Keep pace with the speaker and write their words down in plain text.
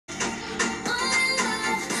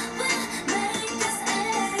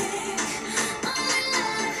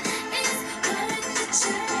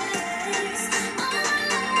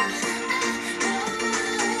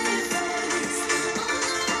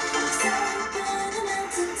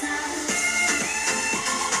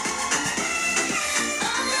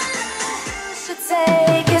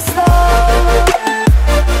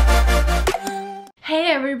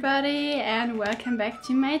welcome back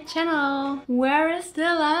to my channel. Where is the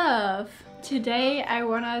love? Today I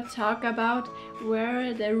wanna talk about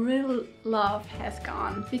where the real love has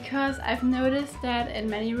gone, because I've noticed that in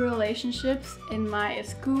many relationships in my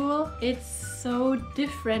school it's so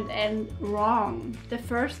different and wrong. The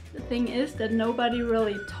first thing is that nobody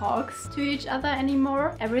really talks to each other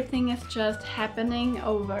anymore. Everything is just happening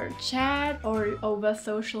over chat or over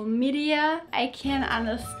social media. I can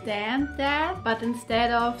understand that, but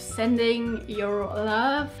instead of sending your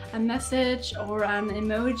love, a message or an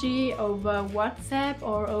emoji over WhatsApp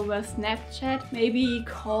or over Snapchat, maybe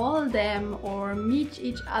call them or meet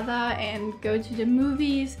each other and go to the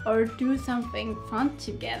movies or do something fun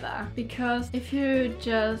together. Because if you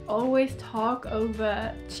just always talk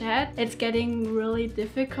over chat, it's getting really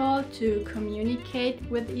difficult to communicate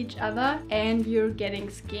with each other and you're getting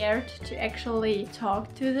scared to actually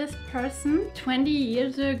talk to this person. 20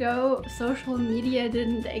 years ago, social media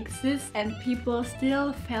didn't exist and people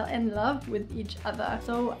still fell in love with each other.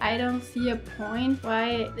 So I don't see a point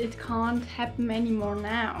why it can't happen anymore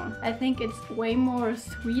now. I think it's way more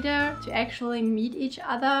sweeter to actually meet each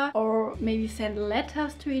other or maybe send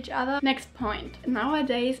letters to each other. Next point.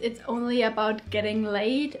 Nowadays it's only about getting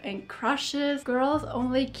laid and crushes. Girls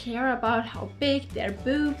only care about how big their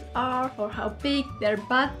boobs are or how big their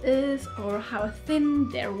butt is or how thin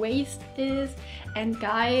their waist is, and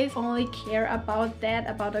guys only care about that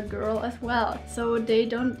about a girl as well. So they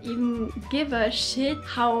don't even give a shit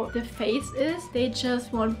how the face is. They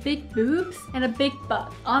just want big boobs and a big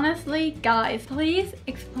butt. Honestly, guys, please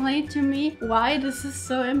explain to me why this is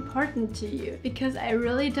so important to you, because I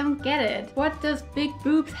really don't get it. What does big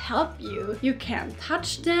boobs help you? You can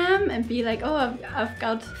touch them and be like, oh, I've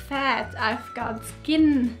got fat, I've got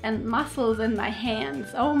skin and muscles in my hands.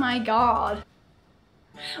 Oh my god.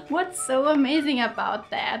 What's so amazing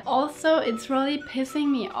about that? Also, it's really pissing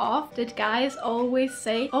me off that guys always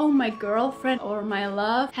say, oh, my girlfriend or my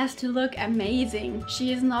love has to look amazing.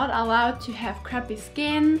 She is not allowed to have crappy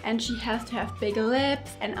skin and she has to have big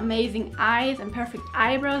lips and amazing eyes and perfect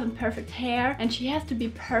eyebrows and perfect hair, and she has to be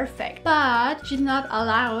perfect. But she's not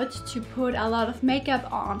allowed to put a lot of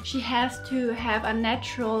makeup on. She has to have a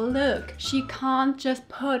natural look. She can't just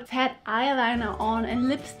put fat eyeliner on and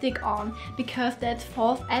lipstick on because that's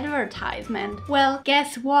false advertisement. Well,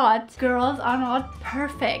 guess what? Girls are not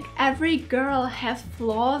perfect. Every girl has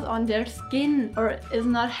flaws on their skin or is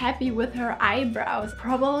not happy with her eyebrows.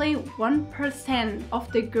 Probably 1%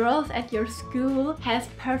 of the girls at your school has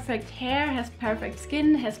perfect hair, has perfect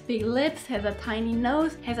skin, has big lips, has a tiny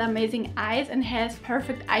nose, has amazing eyes, and has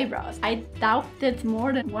perfect eyebrows. I doubt it's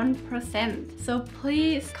more than 1%. So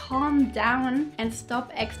please calm down and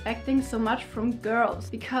stop expecting so much from girls,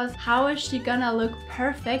 because how is she gonna look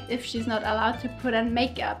perfect if she's not allowed to put on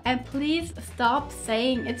makeup? And please stop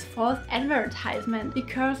saying it's false advertisement,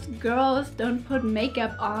 because girls don't put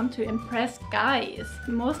makeup on to impress guys.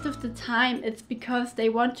 Most of the time it's because they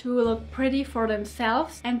want to look pretty for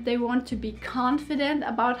themselves and they want to be confident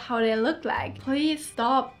about how they look like. Please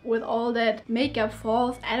stop with all that makeup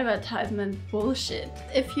false advertisement bullshit.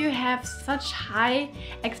 If you have such high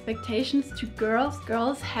expectations to girls,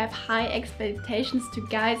 girls have high expectations to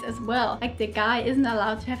guys as well. Like, the guy isn't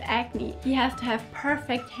allowed to have acne. He has to have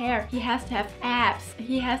perfect hair. He has to have abs.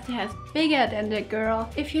 He has to have bigger than the girl.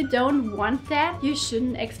 If you don't want that, you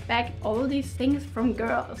shouldn't expect all these things from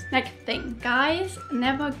girls. Next thing. Guys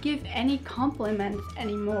never give any compliments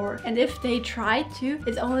anymore. And if they try to,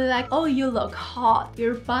 it's only like, oh, you look hot.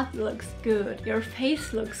 Your butt looks good. Your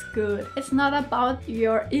face looks good. It's not about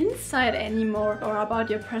your inside anymore or about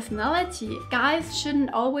your personality. Guys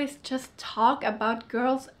shouldn't always just talk about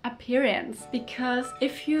girls' appearance, because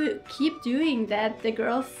if you keep doing that, the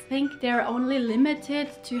girls think they're only limited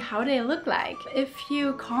to how they look like. If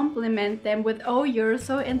you compliment them with, oh, you're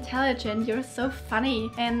so intelligent, you're so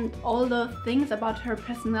funny, and all the things about her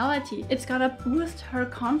personality, it's gonna boost her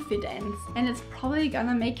confidence and it's probably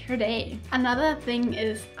gonna make her day. Another thing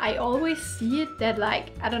is, I always see it that,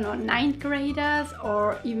 like, I don't know, 9th graders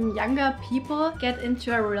or even younger people get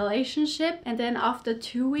into a relationship and then after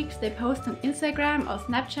 2 weeks they post on Instagram or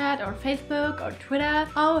Snapchat or Facebook or Twitter,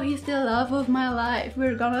 oh, he's the love of my life,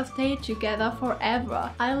 we're gonna stay together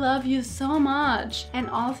forever, I love you so much. And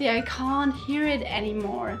honestly, I can't hear it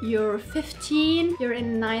anymore. You're 15, you're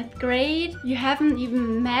in 9th grade, you haven't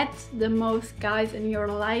even met the most guys in your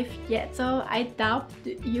life yet, so I doubt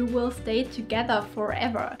you will stay together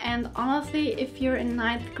forever. And honestly, if you're in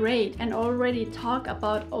 9th grade and already talk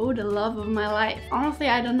about, oh, the love of my life, honestly,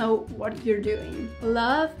 I don't know what you're doing.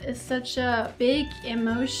 Love is such a big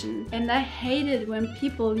emotion and I hate it when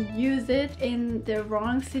people use it in the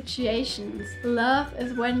wrong situations. Love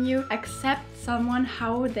is when you accept someone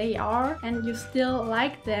how they are and you still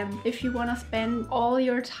like them. If you want to spend all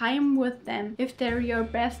your time with them, if they're your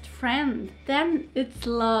best friend, then it's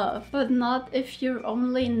love. But not if you've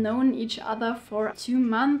only known each other for 2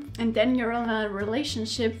 months and then you're in a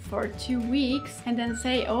relationship for 2 weeks and then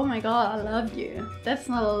say, oh my god, I love you. That's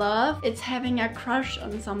not love, it's having a crush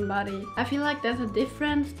on somebody. I feel like there's a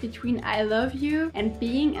difference between I love you and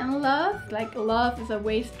being in love. Like, love is a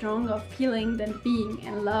way stronger feeling than being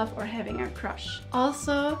in love or having a crush.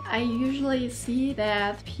 Also, I usually see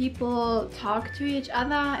that people talk to each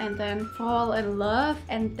other and then fall in love,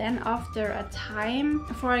 and then after a time,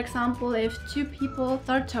 for example, if 2 people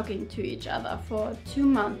start talking to each other for 2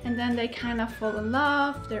 months and then they kind of fall in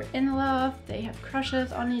love, they're in love, they have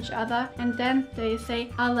crushes on each other, and then they say,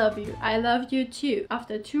 I love you too,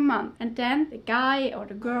 after 2 months. And then the guy or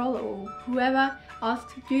the girl or whoever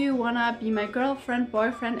asks, do you wanna be my girlfriend,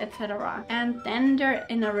 boyfriend, etc. And then they're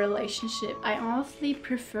in a relationship. I honestly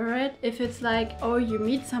prefer it if it's like, oh, you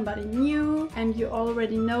meet somebody new and you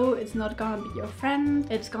already know it's not gonna be your friend,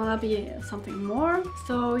 it's gonna be something more.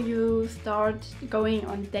 So you start going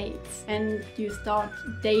on dates and you start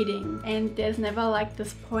dating, and there's never like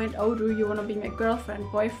this point, oh, do you wanna be my girlfriend,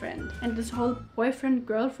 boyfriend? And this whole boyfriend,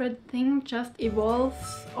 girlfriend thing just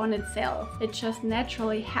evolves on itself. It just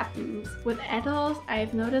naturally happens. With adults,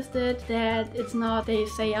 I've noticed it that it's not they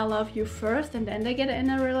say I love you first and then they get in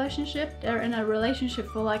a relationship. They're in a relationship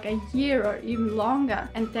for like a year or even longer,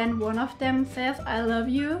 and then one of them says I love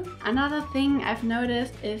you. Another thing I've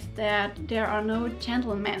noticed is that there are no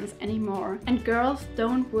gentlemen anymore, and girls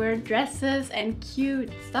don't wear dresses and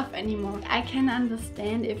cute stuff anymore. I can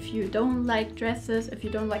understand if you don't like dresses, if you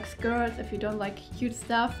don't like skirts, if you don't like cute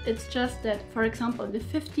stuff. It's just that, for example, in the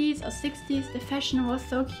 50s or 60s, the fashion was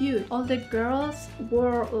so cute. All the girls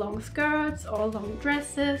wore long skirts or long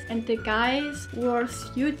dresses, and the guys wore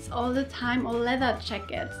suits all the time or leather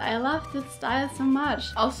jackets. I love this style so much.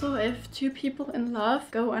 Also, if 2 people in love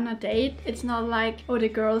go on a date, it's not like, oh, the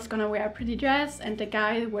girl's gonna wear a pretty dress and the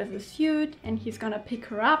guy wears a suit and he's gonna pick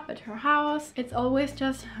her up at her house. It's always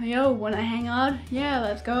just, yo, wanna hang out? Yeah,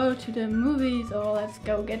 let's go to the movies or let's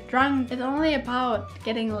go get drunk. It's only about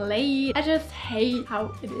getting laid. I just hate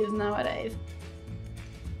how it is nowadays.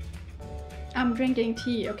 I'm drinking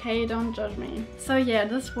tea, okay? Don't judge me. So yeah,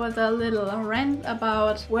 this was a little rant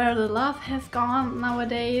about where the love has gone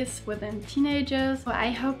nowadays within teenagers. So I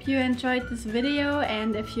hope you enjoyed this video,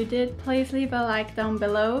 and if you did, please leave a like down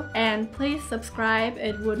below and please subscribe.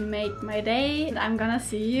 It would make my day. And I'm gonna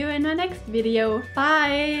see you in my next video.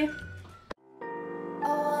 Bye!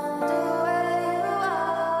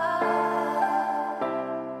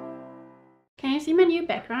 Can you see my new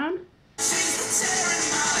background?